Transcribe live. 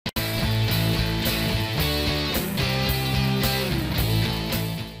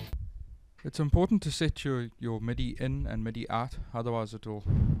It's important to set your MIDI in and MIDI out, otherwise it will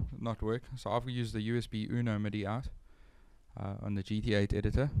not work. So I've used the USB Uno MIDI out on the GT8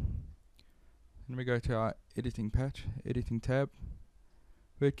 editor. Then we go to our editing patch, editing tab,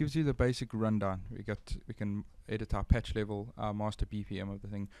 where it gives you the basic rundown. We can edit our patch level, our master BPM of the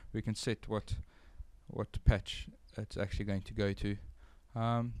thing. We can set what patch it's actually going to go to.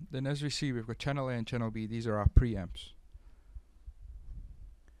 Then as we see, we've got channel A and channel B. These are our preamps,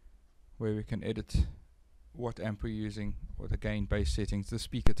 where we can edit what amp we're using, or the gain, bass settings, the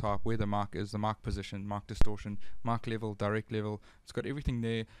speaker type, where the mic is, the mic position, mic distortion, mic level, direct level. It's got everything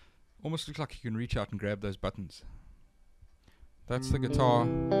there. Almost looks like you can reach out and grab those buttons. That's the guitar.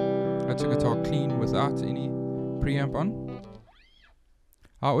 That's a guitar clean without any preamp on.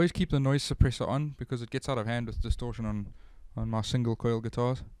 I always keep the noise suppressor on because it gets out of hand with distortion on my single coil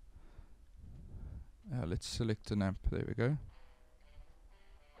guitars. Let's select an amp. There we go.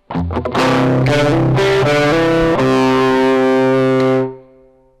 I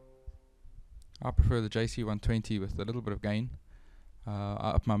prefer the JC120 with a little bit of gain.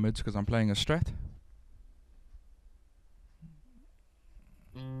 I up my mids because I'm playing a Strat.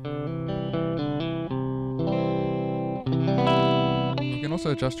 You can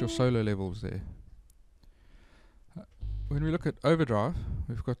also adjust your solo levels there. When we look at overdrive,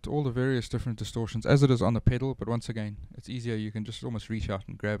 we've got all the various different distortions as it is on the pedal, but once again, it's easier. You can just almost reach out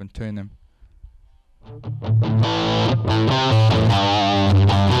and grab and turn them.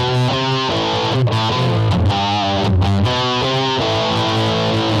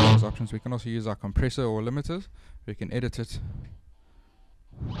 Those options. We can also use our compressor or limiters. We can edit it.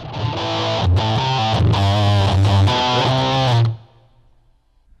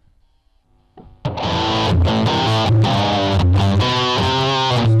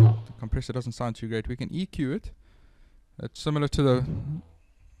 Compressor doesn't sound too great. We can EQ it. It's similar to the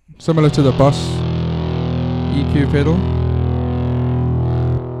Boss EQ pedal.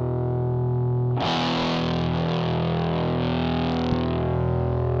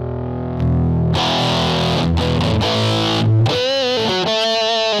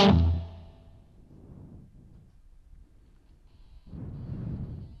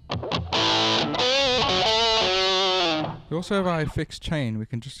 We also have our effects chain. We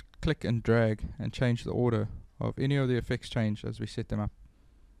can just click and drag and change the order of any of the effects change as we set them up.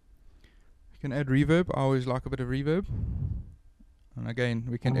 We can add reverb. I always like a bit of reverb. And again,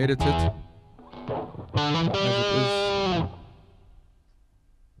 we can edit it as it is.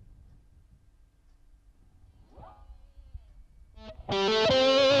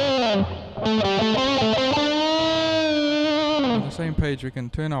 On the same page, we can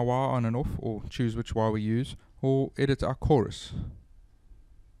turn our wah on and off, or choose which wah we use, or edit our chorus.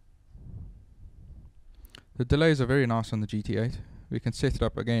 The delays are very nice on the GT8. We can set it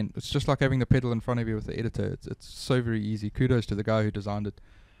up again. It's just like having the pedal in front of you with the editor. It's so very easy. Kudos to the guy who designed it.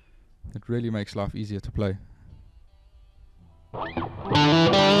 It really makes life easier to play.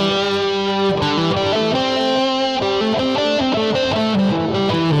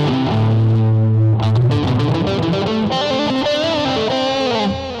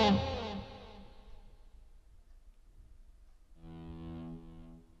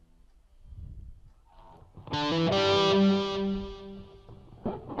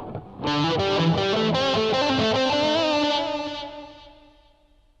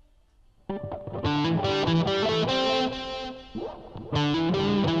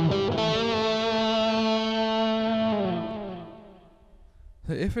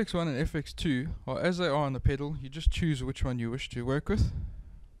 The FX1 and FX2 are as they are on the pedal. You just choose which one you wish to work with.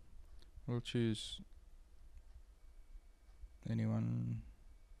 We'll choose anyone,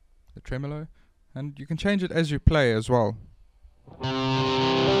 the tremolo, and you can change it as you play as well.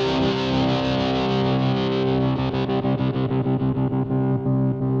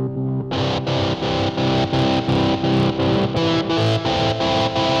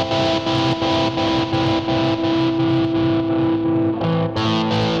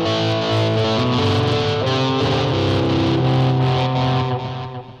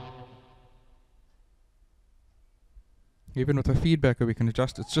 Even with a feedbacker we can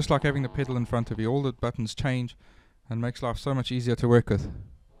adjust. It's just like having the pedal in front of you. All the buttons change and makes life so much easier to work with.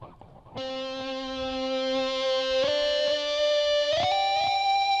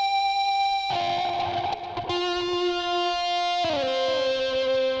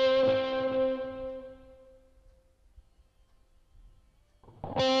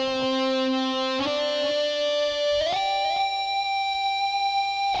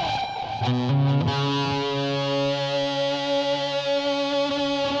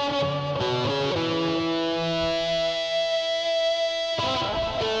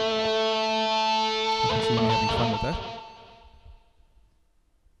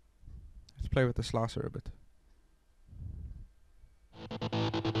 play with the slicer a bit.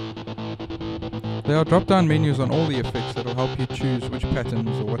 There are drop-down menus on all the effects that will help you choose which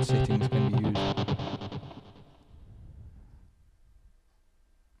patterns or what settings can be used.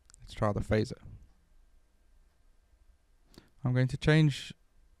 Let's try the phaser. I'm going to change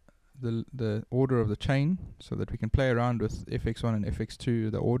the order of the chain so that we can play around with FX1 and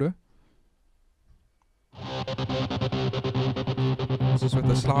FX2, the order. This is with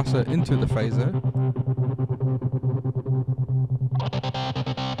the slicer into the phaser.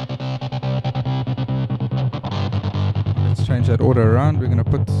 Let's change that order around. We're going to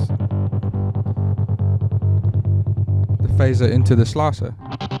put the phaser into the slicer.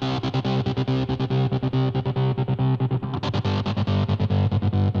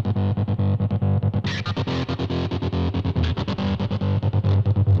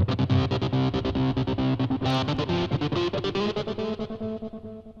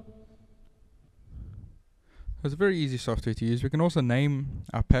 It's a very easy software to use. We can also name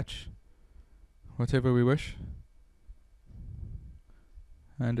our patch whatever we wish,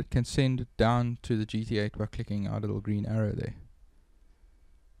 and it can send it down to the GT8 by clicking our little green arrow there.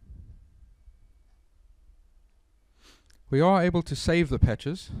 We are able to save the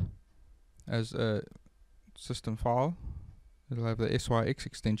patches as a system file. It'll have the SYX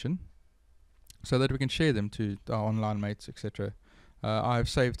extension so that we can share them to our online mates, etc. I have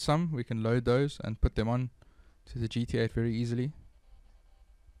saved some. We can load those and put them on to the GT8 very easily.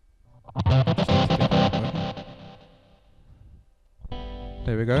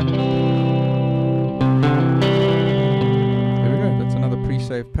 There we go. There we go. That's another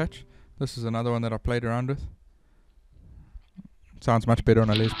pre-saved patch. This is another one that I played around with. Sounds much better on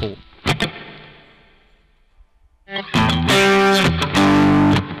a Les Paul. There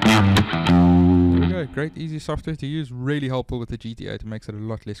we go. Great, easy software to use. Really helpful with the GT8. It makes it a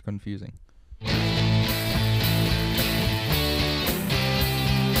lot less confusing.